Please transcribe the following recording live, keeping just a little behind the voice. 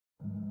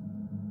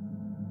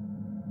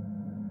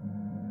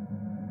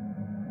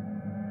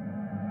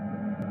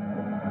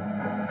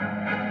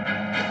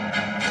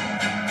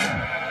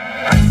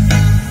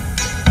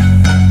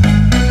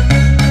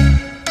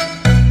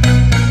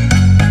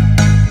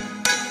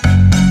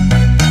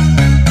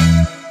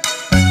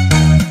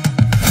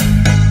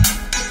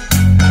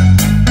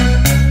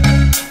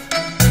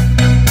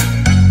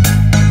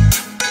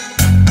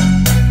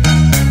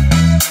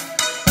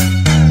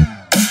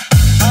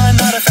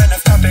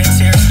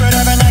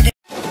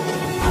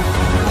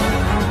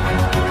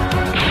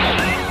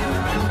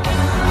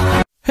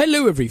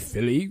Hello, every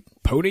filly,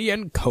 pony,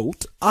 and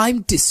colt.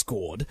 I'm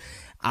Discord.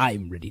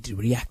 I'm ready to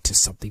react to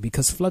something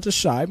because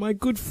Fluttershy, my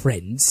good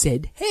friend,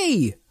 said,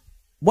 "Hey,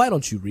 why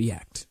don't you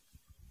react?"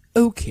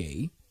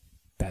 Okay,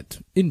 that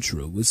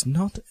intro was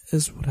not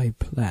as what I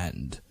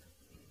planned.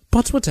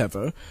 But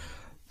whatever.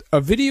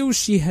 A video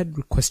she had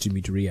requested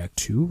me to react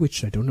to,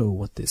 which I don't know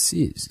what this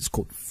is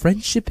called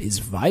Friendship is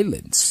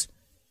Violence.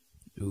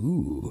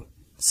 Ooh,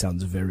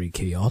 sounds very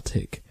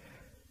chaotic.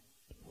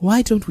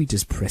 Why don't we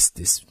just press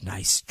this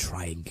nice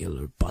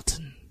triangular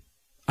button?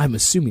 I'm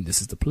assuming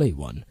this is the play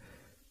one.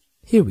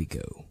 Here we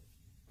go.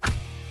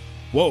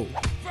 Whoa.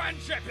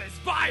 Friendship is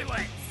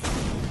violence!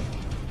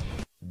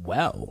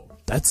 Well,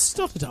 that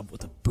started out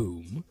with a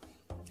boom.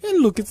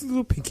 And look, it's a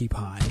little Pinkie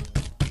Pie.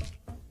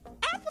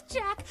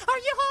 Applejack, are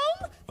you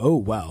home? Oh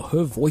wow,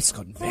 her voice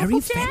got very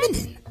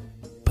feminine,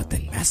 but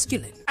then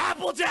masculine.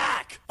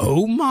 Applejack!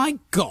 Oh my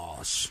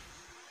gosh.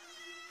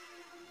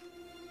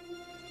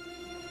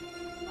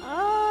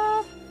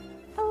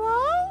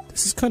 Hello?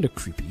 This is kind of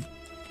creepy.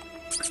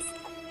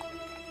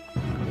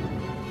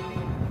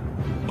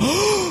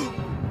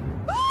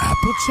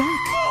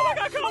 Applejack? Oh my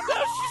god, calm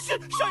down!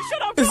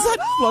 Shut up! Is that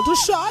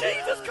Fluttershy?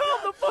 Jesus, calm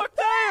the fuck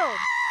down!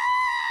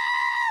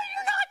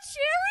 You're not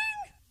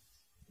cheering?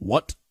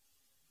 What?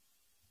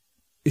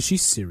 Is she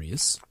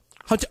serious?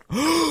 What the fuck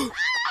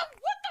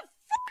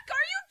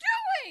are you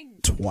doing?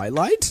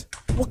 Twilight?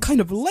 What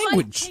kind of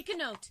language? Take a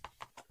note.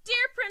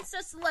 Dear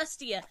Princess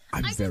Celestia,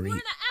 I'm I very,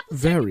 learned that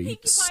Applejack very and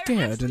Pinkie Pie are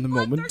scared actually in the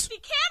moment. bloodthirsty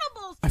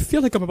cannibals. I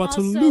feel like I'm about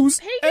to Also, lose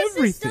Pegasus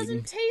everything.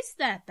 doesn't taste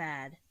that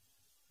bad.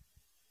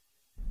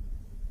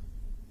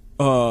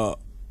 Oh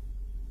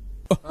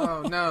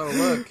no,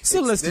 look. It's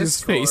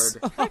Celestia's face.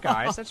 Discord. Hey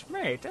guys, it's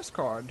me,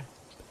 Discord.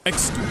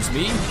 Excuse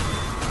me?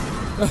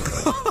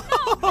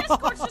 Oh no,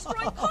 Discord's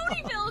destroying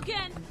Ponyville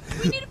again.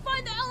 We need to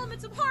find the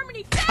elements of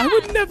harmony fast. I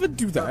would never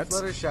do that.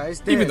 Fluttershy's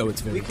dead. Even though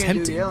it's very we can't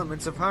do tempting. the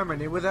elements of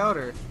harmony without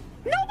her.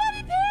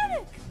 Nobody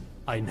panic!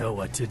 I know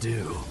what to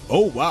do.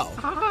 Oh wow.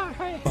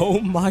 Oh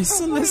my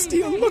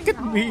Celestia, look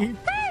at me.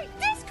 Hey,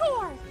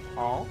 Discord!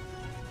 Oh?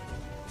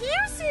 You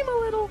seem a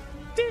little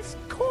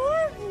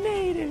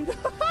discoordinated.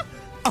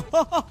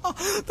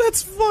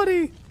 That's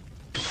funny.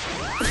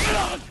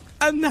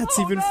 And that's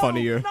even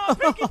funnier. Not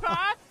Pinkie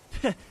Pie!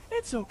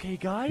 It's okay,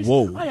 guys.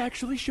 Whoa. I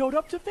actually showed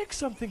up to fix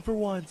something for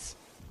once.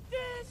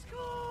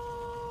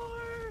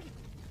 Discord!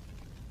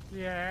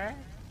 Yeah?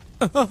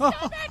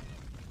 Stop it!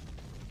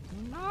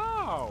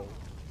 No!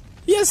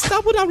 Yes,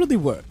 that would really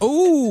work.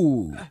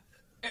 Oh.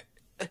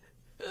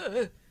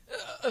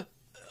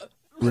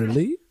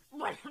 Really?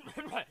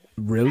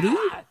 Really?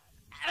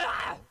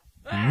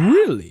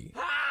 Really?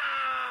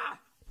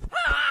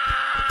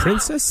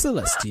 Princess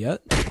Celestia?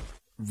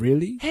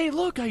 Really? Hey,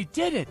 look, I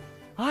did it!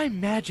 I'm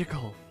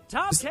magical.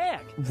 Top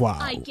tech! Wow.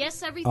 I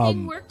guess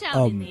everything worked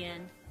out in the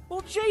end.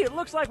 Well, gee, it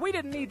looks like we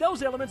didn't need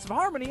those elements of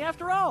harmony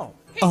after all.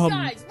 Hey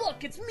guys,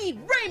 look, it's me,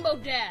 Rainbow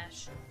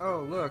Dash.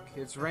 Oh, look,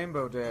 it's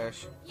Rainbow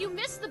Dash. You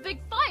missed the big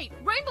fight.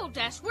 Rainbow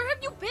Dash, where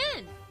have you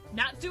been?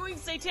 Not doing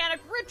satanic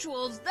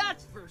rituals,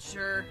 that's for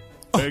sure.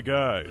 Hey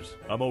guys,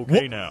 I'm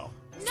okay now.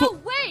 No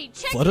way!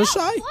 Check Fluttershy?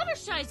 it out!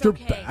 Fluttershy's You're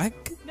okay.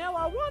 back? Now,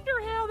 I wonder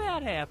how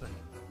that happened.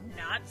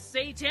 Not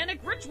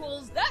satanic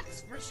rituals,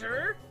 that's for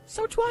sure.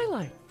 So,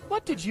 Twilight,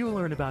 what did you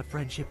learn about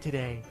friendship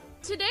today?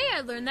 Today I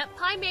learned that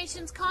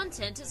Pymation's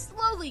content is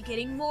slowly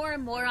getting more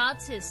and more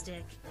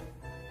autistic.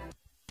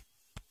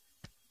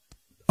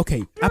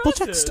 Okay,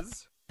 Applejack.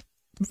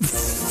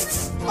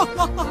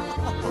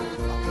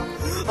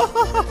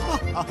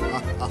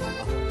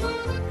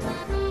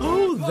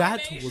 Oh,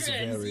 that was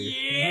very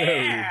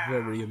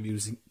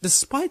amusing.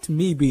 Despite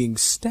me being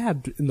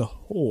stabbed in the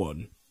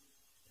horn,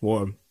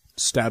 or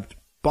stabbed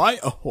by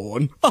a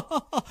horn,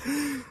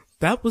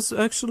 that was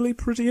actually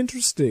pretty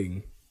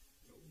interesting.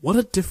 What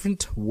a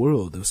different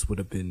world this would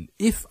have been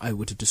if I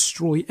were to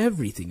destroy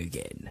everything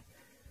again.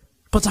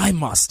 But I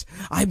must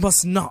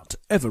not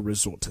ever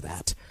resort to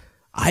that.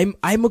 I'm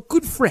a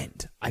good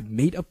friend. I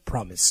made a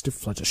promise to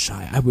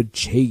Fluttershy I would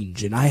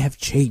change, and I have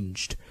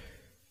changed.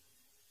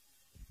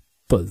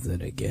 But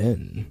then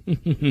again...